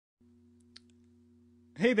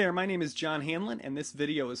Hey there, my name is John Hanlon, and this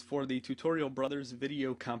video is for the Tutorial Brothers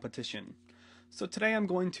video competition. So today I'm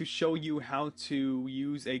going to show you how to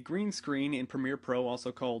use a green screen in Premiere Pro,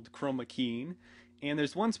 also called chroma keying. And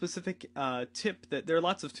there's one specific tip that there are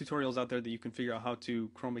lots of tutorials out there that you can figure out how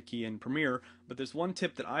to chroma key in Premiere, but there's one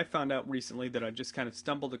tip that I found out recently that I just kind of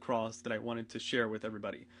stumbled across that I wanted to share with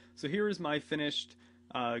everybody. So here is my finished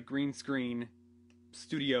green screen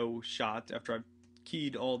studio shot after I've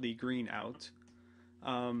keyed all the green out.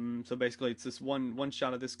 So basically, it's this one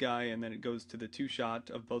shot of this guy, and then it goes to the two shot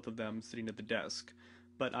of both of them sitting at the desk.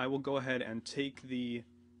 But I will go ahead and take the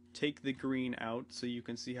green out so you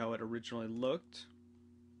can see how it originally looked.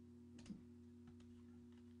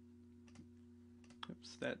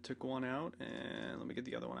 Oops, that took one out, and let me get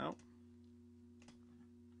the other one out.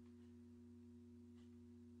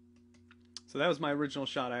 So that was my original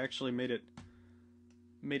shot. I actually made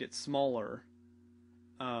it smaller.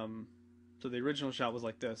 So the original shot was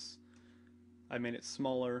like this. I made it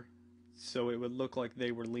smaller so it would look like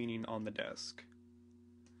they were leaning on the desk.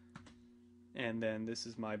 And then this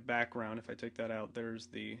is my background. If I take that out, there's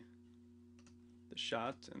the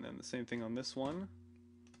shot, and then the same thing on this one.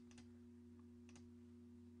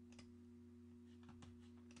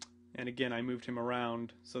 And again, I moved him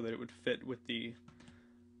around so that it would fit with the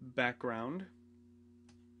background.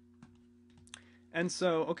 And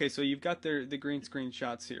so, okay, so you've got the green screen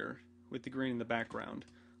shots here with the green in the background.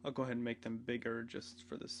 I'll go ahead and make them bigger just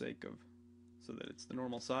for the sake of, so that it's the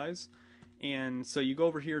normal size. And so you go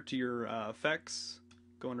over here to your effects,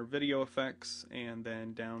 go under video effects, and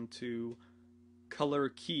then down to color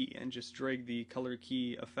key, and just drag the color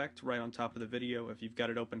key effect right on top of the video. If you've got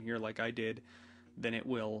it open here like I did, then it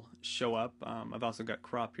will show up. I've also got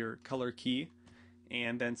crop here, color key,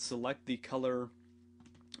 and then select the color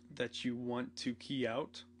that you want to key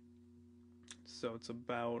out. So it's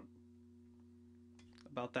about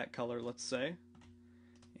that color, let's say,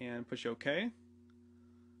 and push OK.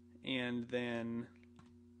 And then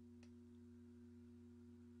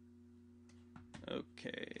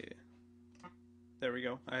okay, there we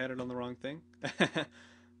go. I had it on the wrong thing.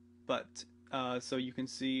 But so you can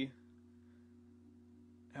see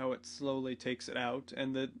how it slowly takes it out,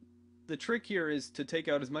 and the trick here is to take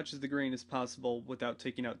out as much of the green as possible without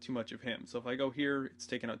taking out too much of him. So if I go here, it's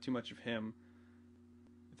taking out too much of him.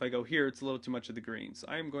 If I go here, it's a little too much of the green. So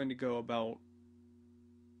I am going to go about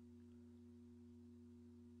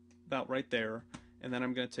right there, and then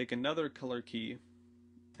I'm going to take another color key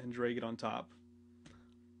and drag it on top.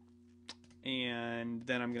 And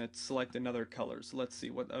then I'm going to select another color. So let's see,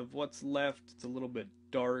 what's left, it's a little bit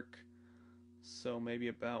dark. So maybe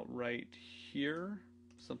about right here,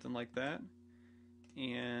 something like that.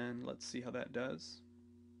 And let's see how that does.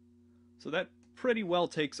 So that pretty well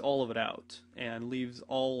takes all of it out and leaves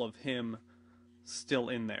all of him still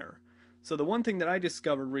in there. So the one thing that I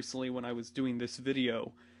discovered recently when I was doing this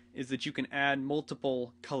video is that you can add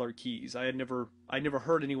multiple color keys. I never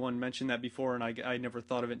heard anyone mention that before, and I never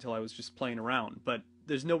thought of it until I was just playing around. But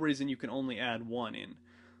there's no reason you can only add one in.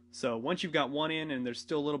 So once you've got one in and there's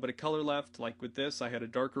still a little bit of color left, like with this, I had a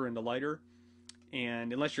darker and a lighter.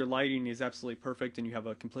 And unless your lighting is absolutely perfect and you have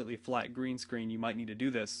a completely flat green screen, you might need to do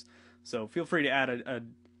this. So feel free to add a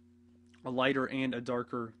lighter and a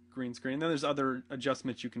darker green screen. And then there's other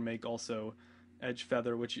adjustments you can make also. Edge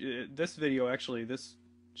feather, which this video actually, this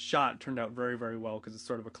shot turned out very, very well because it's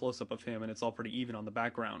sort of a close-up of him and it's all pretty even on the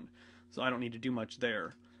background. So I don't need to do much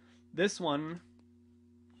there. This one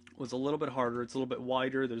was a little bit harder. It's a little bit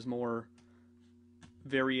wider. There's more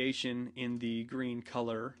variation in the green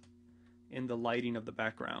color in the lighting of the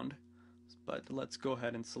background. But let's go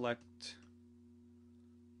ahead and select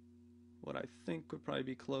what I think would probably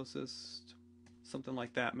be closest. Something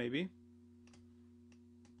like that, maybe.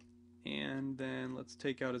 And then let's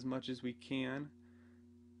take out as much as we can.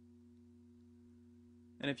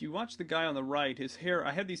 And if you watch the guy on the right, his hair,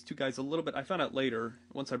 I had these two guys a little bit, I found out later,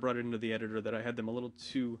 once I brought it into the editor, that I had them a little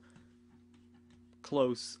too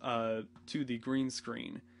close to the green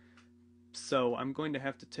screen. So I'm going to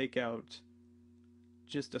have to take out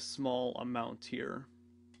just a small amount here.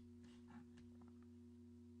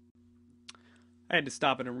 I had to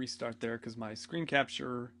stop it and restart there because my screen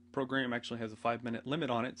capture program actually has a 5-minute limit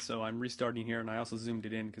on it, so I'm restarting here, and I also zoomed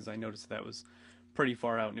it in because I noticed that was pretty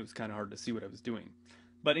far out and it was kind of hard to see what I was doing.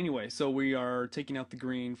 But anyway, so we are taking out the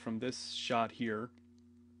green from this shot here,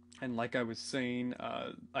 and like I was saying,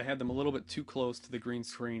 I had them a little bit too close to the green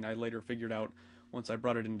screen. I later figured out once I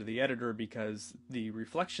brought it into the editor because the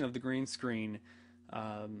reflection of the green screen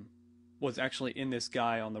was actually in this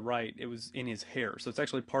guy on the right. It was in his hair, so it's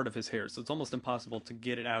actually part of his hair, so it's almost impossible to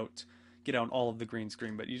get it out get out all of the green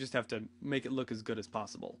screen, but you just have to make it look as good as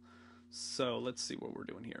possible. So let's see what we're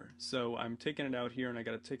doing here. So I'm taking it out here, and I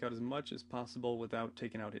got to take out as much as possible without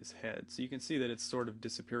taking out his head. So you can see that it's sort of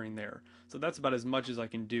disappearing there. So that's about as much as I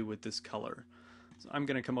can do with this color. So I'm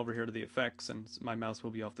going to come over here to the effects, and my mouse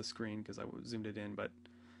will be off the screen because I zoomed it in, but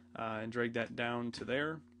and drag that down to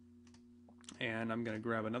there. And I'm going to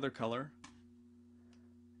grab another color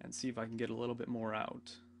and see if I can get a little bit more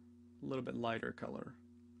out. A little bit lighter color.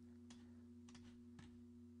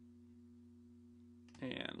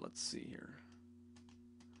 And let's see here.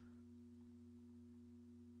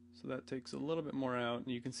 So that takes a little bit more out, and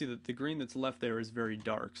you can see that the green that's left there is very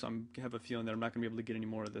dark, so I have a feeling that I'm not going to be able to get any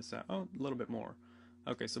more of this out. Oh, a little bit more.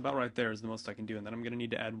 Okay, so about right there is the most I can do, and then I'm going to need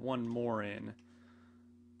to add one more in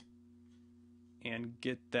and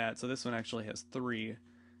get that. So this one actually has 3, and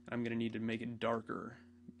I'm going to need to make it darker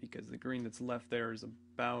because the green that's left there is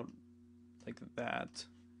about like that.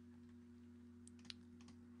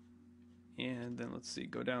 And then let's see,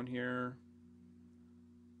 go down here,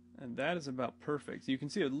 and that is about perfect. You can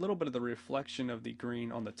see a little bit of the reflection of the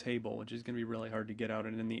green on the table, which is going to be really hard to get out,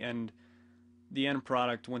 and in the end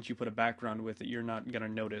product, once you put a background with it, you're not going to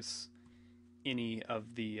notice any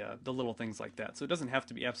of the little things like that. So it doesn't have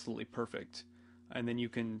to be absolutely perfect. And then you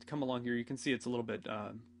can come along here, you can see it's a little bit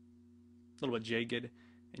jagged,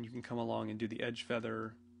 and you can come along and do the edge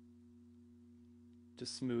feather to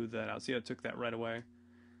smooth that out. See, I took that right away.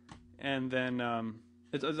 And then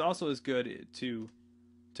it also is good to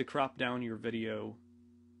crop down your video.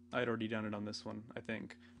 I'd already done it on this one, I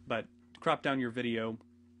think, but crop down your video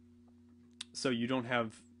so you don't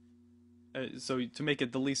have so to make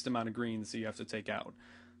it the least amount of green that you have to take out.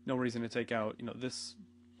 No reason to take out, you know, this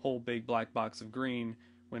whole big black box of green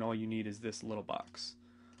when all you need is this little box.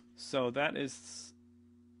 So that is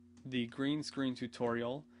the green screen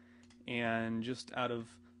tutorial, and just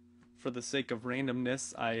for the sake of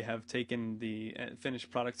randomness, I have taken the finished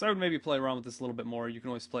product. So I would maybe play around with this a little bit more. You can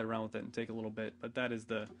always play around with it and take a little bit, but that is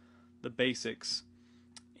the basics.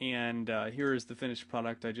 And here is the finished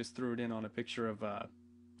product. I just threw it in on a picture of a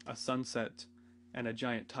sunset and a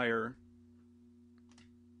giant tire.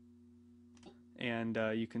 And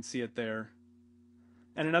you can see it there.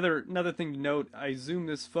 And another thing to note, I zoomed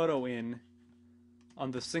this photo in on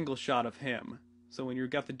the single shot of him. So when you've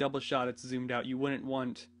got the double shot, it's zoomed out. You wouldn't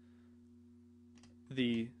want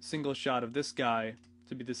the single shot of this guy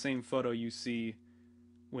to be the same photo you see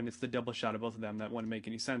when it's the double shot of both of them. That wouldn't make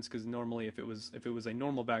any sense, because normally if it was a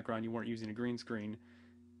normal background, you weren't using a green screen,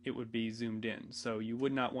 it would be zoomed in. So you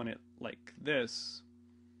would not want it like this,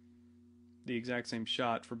 the exact same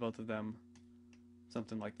shot for both of them.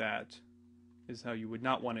 Something like that is how you would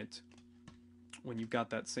not want it when you've got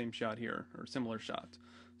that same shot here, or similar shot.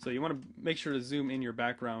 So you want to make sure to zoom in your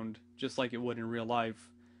background just like it would in real life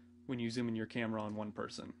when you zoom in your camera on one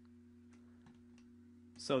person.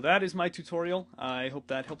 So that is my tutorial. I hope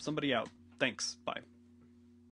that helps somebody out. Thanks. Bye.